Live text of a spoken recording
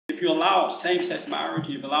if you allow same-sex marriage,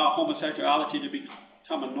 if you allow homosexuality to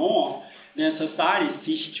become a norm, then society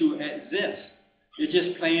ceases to exist. It's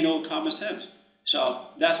just plain old common sense. So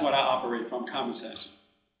that's what I operate from, common sense.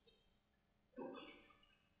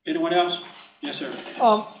 Anyone else? Yes, sir.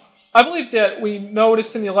 I believe that we noticed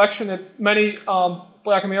in the election that many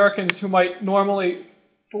black Americans who might normally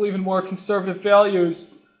believe in more conservative values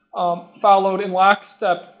followed in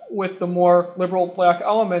lockstep with the more liberal black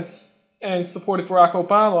elements and supported Barack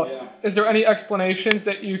Obama. Yeah. Is there any explanation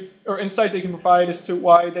that or insight that you can provide as to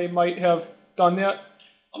why they might have done that?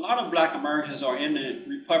 A lot of black Americans are in the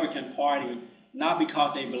Republican Party not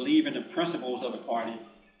because they believe in the principles of the party.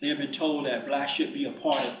 They have been told that blacks should be a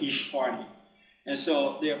part of each party. And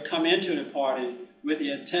so they have come into the party with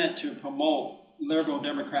the intent to promote liberal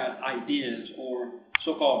Democrat ideas or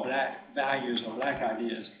so-called black values or black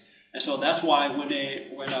ideas. And so that's why when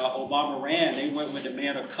Obama ran, they went with the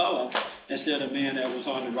man of color instead of the man that was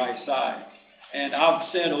on the right side. And I've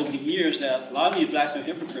said over the years that a lot of these blacks are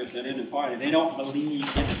hypocrites that are in the party. They don't believe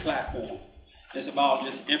in the platform. It's about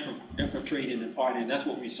just infiltrating the party, and that's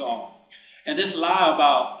what we saw. And this lie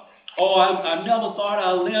about, I never thought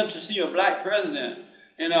I'd live to see a black president.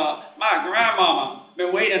 My grandmama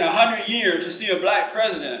been waiting 100 years to see a black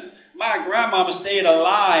president. My grandmama stayed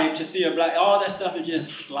alive to see a black. All that stuff is just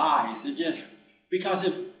lies. It's just because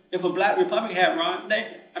if a black Republican had ran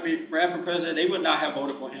for president, they would not have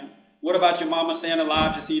voted for him. What about your mama staying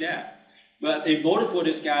alive to see that? But they voted for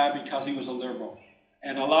this guy because he was a liberal.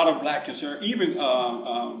 And a lot of black conservatives, even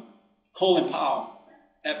Colin Powell.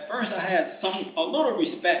 At first, I had a little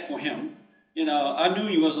respect for him. I knew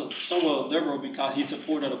he was somewhat liberal because he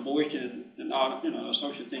supported abortion and all,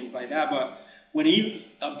 social things like that. But when he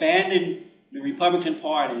abandoned the Republican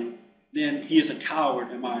Party, then he is a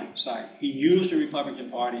coward in my sight. He used the Republican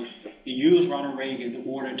Party. He used Ronald Reagan in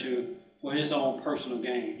order for his own personal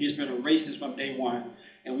gain. He's been a racist from day one,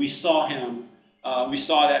 and we saw him. We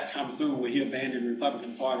saw that come through when he abandoned the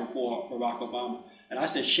Republican Party for Barack Obama. And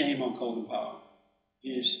I said, shame on Colin Powell.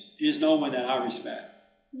 He's no one that I respect.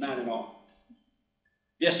 Not at all.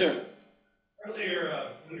 Yes, sir.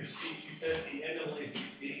 Earlier in your speech, you said the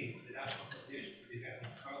NAACP, the National Association for the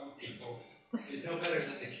American Colored People, is no better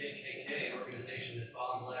than the KKK, an organization that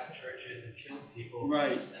bombed black churches and killed people,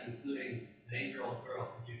 right, including an 8-year-old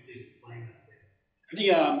girl. Could you please explain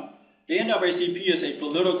that? The NAACP is a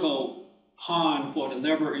political pawn for the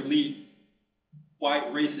liberal elite,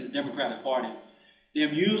 white, racist Democratic Party. They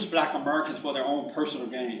have used black Americans for their own personal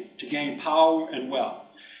gain, to gain power and wealth.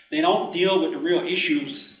 They don't deal with the real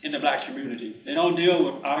issues in the black community. They don't deal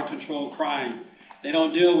with out-of-control crime. They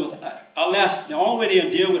don't deal with, unless the only way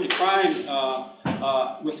they'll deal with the crime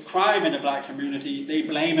in the black community, they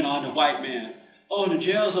blame it on the white man. Oh, the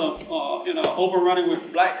jails are overrunning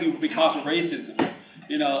with black people because of racism.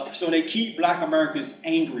 So they keep black Americans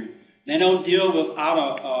angry. They don't deal with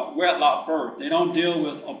out-of-wedlock birth. They don't deal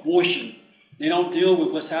with abortion. They don't deal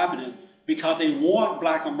with what's happening because they want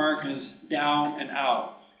black Americans down and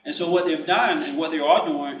out. And so what they've done and what they are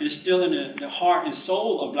doing is still in the heart and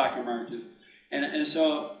soul of black Americans. And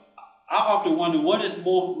so I often wonder, what is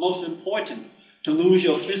most important, to lose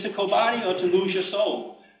your physical body or to lose your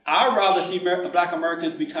soul? I'd rather see black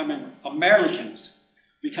Americans becoming Americans,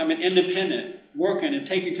 becoming independent, working and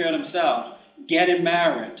taking care of themselves, getting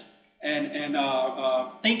married, and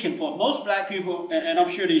thinking for most black people, and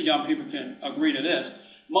I'm sure these young people can agree to this,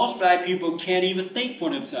 most black people can't even think for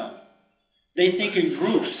themselves. They think in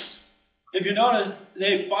groups. If you notice,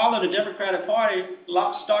 they follow the Democratic Party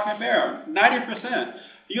lock, stock, and barrel, 90%.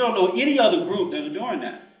 You don't know any other group that are doing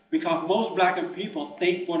that because most black people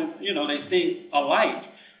think they think alike,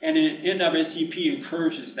 and the NAACP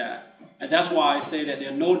encourages that. And that's why I say that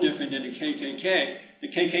they're no different than the KKK. The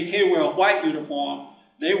KKK wear a white uniform,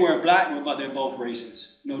 they wear a black one, but they're both racist.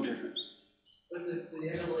 No difference. But the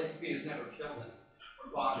NAACP has never killed them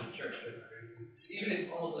or bombed a church. Even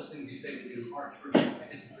if all those things you say to do aren't true,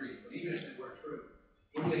 I disagree, but even if they were true,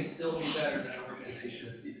 wouldn't they still be better than an organization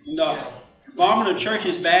that people No. Bombing a church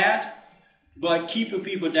is bad, but keeping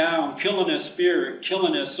people down, killing their spirit,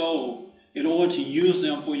 killing their soul, in order to use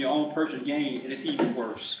them for your own personal gain, it is even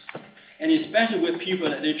worse. And especially with people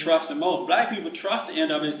that they trust the most. Black people trust the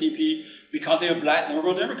NAACP because they're black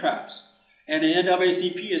liberal Democrats. And the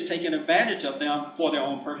NAACP is taking advantage of them for their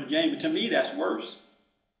own personal gain. But to me, that's worse.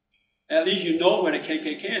 At least you know where the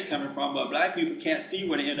KKK is coming from, but black people can't see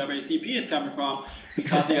where the NAACP is coming from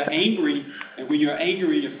because they're angry. And when you're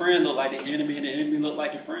angry, your friend look like the enemy, and the enemy look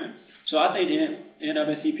like your friend. So I think the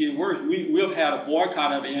NAACP is worse. We've had a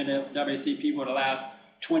boycott of the NAACP for the last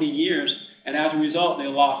 20 years, and as a result, they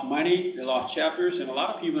lost money, they lost chapters, and a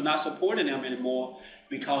lot of people are not supporting them anymore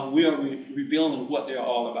because we are revealing what they're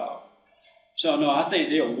all about. So no, I think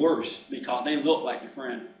they're worse because they look like your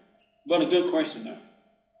friend. But a good question though.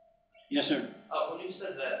 Yes, sir. When you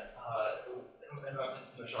said that, in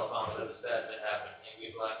reference to Michelle Obama, that it was bad to have an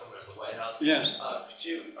angry black woman at the White House. Yes.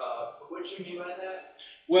 What did you mean by that?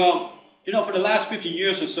 Well, you know, for the last 50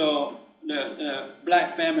 years or so, the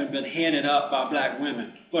black family has been headed up by black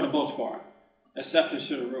women, for the most part, exceptions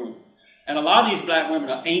to the rule. And a lot of these black women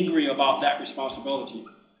are angry about that responsibility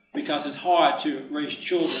because it's hard to raise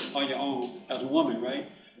children on your own as a woman, right?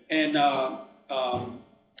 And a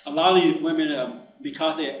lot of these women,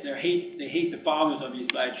 because they hate the fathers of these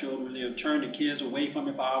black children, they'll turn the kids away from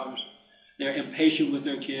the fathers. They're impatient with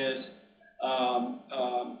their kids.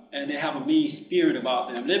 And they have a mean spirit about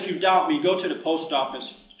them. And if you doubt me, go to the post office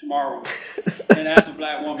tomorrow and ask a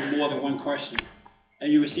black woman more than one question,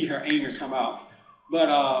 and you will see her anger come out. But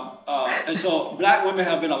and so black women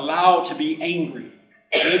have been allowed to be angry.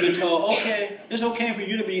 They've been told, okay, it's okay for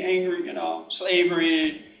you to be angry, you know,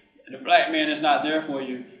 slavery, the black man is not there for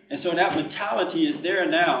you. And so that mentality is there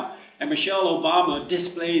now. And Michelle Obama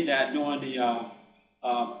displayed that during the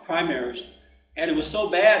primaries. And it was so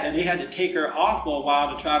bad that they had to take her off for a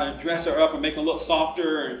while to try to dress her up and make her look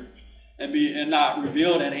softer and not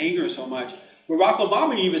reveal that anger so much. Barack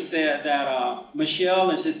Obama even said that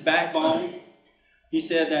Michelle is his backbone. He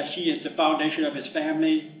said that she is the foundation of his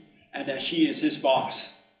family and that she is his boss.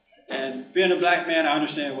 And being a black man, I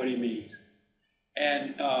understand what he means.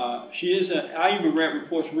 And she is I even read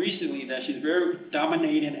reports recently that she's very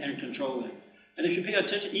dominating and controlling. And if you pay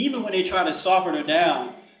attention, even when they try to soften her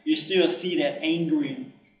down, you still see that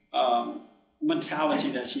angry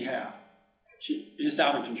mentality that she has. She is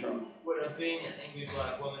out of control. Would being an angry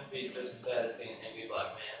black woman be just as bad as being an angry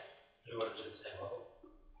black man? Or to the same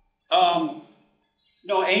level?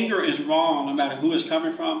 No, anger is wrong no matter who it's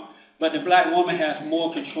coming from. But the black woman has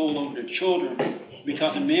more control over the children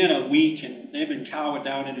because the men are weak and they've been cowered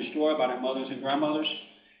down and destroyed by their mothers and grandmothers.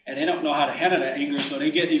 And they don't know how to handle that anger, so they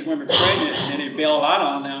get these women pregnant and then they bail out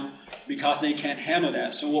on them because they can't handle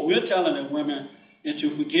that. So what we're telling the women is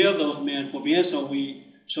to forgive those men for being so weak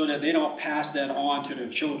so that they don't pass that on to their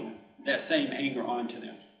children, that same anger on to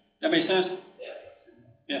them. That make sense?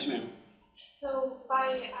 Yeah. Yes, ma'am. So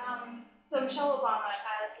Michelle Obama,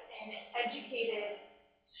 as an educated,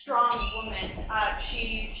 strong woman,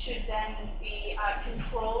 she should then be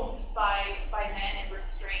controlled by men and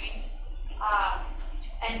restrained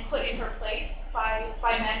and put in her place by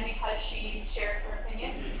men because she shares her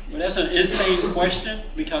opinion? Well, that's an insane question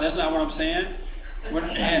because that's not what I'm saying.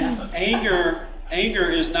 And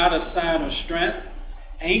anger is not a sign of strength.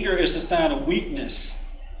 Anger is a sign of weakness.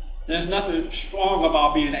 There's nothing strong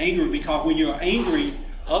about being angry because when you're angry,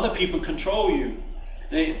 other people control you.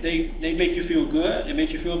 They make you feel good. They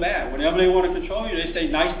make you feel bad. Whenever they want to control you, they say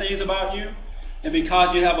nice things about you. And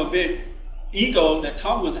because you have a big ego that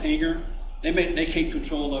comes with anger, they keep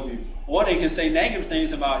control of you. Or they can say negative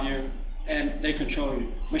things about you and they control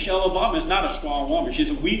you. Michelle Obama is not a strong woman. She's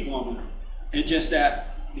a weak woman. It's just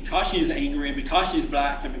that because she's angry and because she's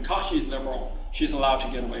black and because she's liberal, she's allowed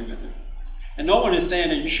to get away with it. And no one is saying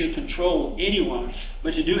that you should control anyone,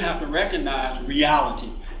 but you do have to recognize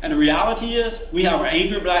reality. And the reality is we have an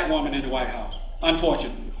angry black woman in the White House,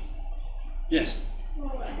 unfortunately. Yes?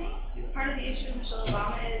 Well, I think part of the issue with Michelle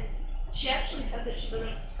Obama is she actually said that she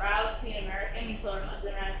wasn't proud to be an American until her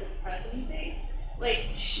husband ran for the presidency. Like,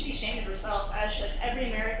 she should be ashamed of herself, as should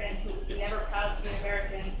every American who was never proud to be an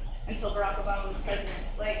American until Barack Obama was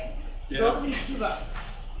president. Like, go leave Cuba.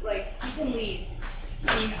 Like, you can leave.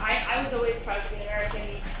 I mean, I was always proud to be an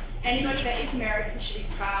American. Anybody that is American should be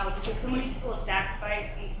proud because so many people have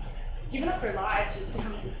sacrificed and given up their lives just to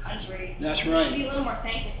come to this country. That's right. You should be a little more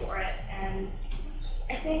thankful for it. And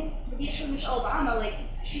I think with the issue of Michelle Obama, like,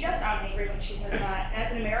 she does sound angry when she says that. And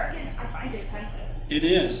as an American, I find it offensive. It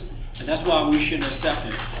is. And that's why we shouldn't accept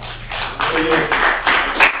it.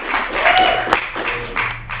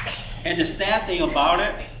 And the sad thing about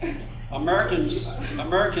it,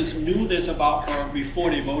 Americans knew this about her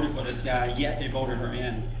before they voted for this guy, yet they voted her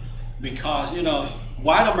in. Because,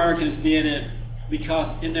 white Americans did it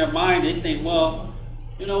because in their mind they think, well,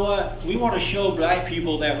 you know what, we want to show black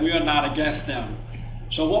people that we are not against them.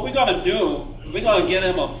 So what we're going to do, we're going to get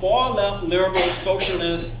him a far-left, liberal,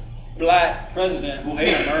 socialist, black president who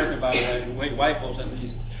hates America, by the way, who hates white folks at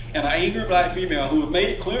least, and an angry black female who made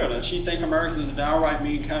it clear that she thinks America is a downright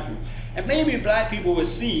mean country. And maybe black people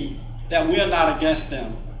would see that we are not against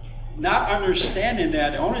them. Not understanding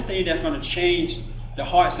that the only thing that's going to change the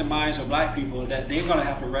hearts and minds of black people is that they're going to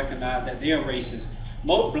have to recognize that they are racist.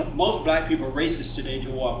 Most black people are racist today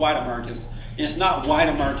toward white Americans. It's not white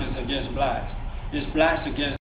Americans against blacks. is blacks against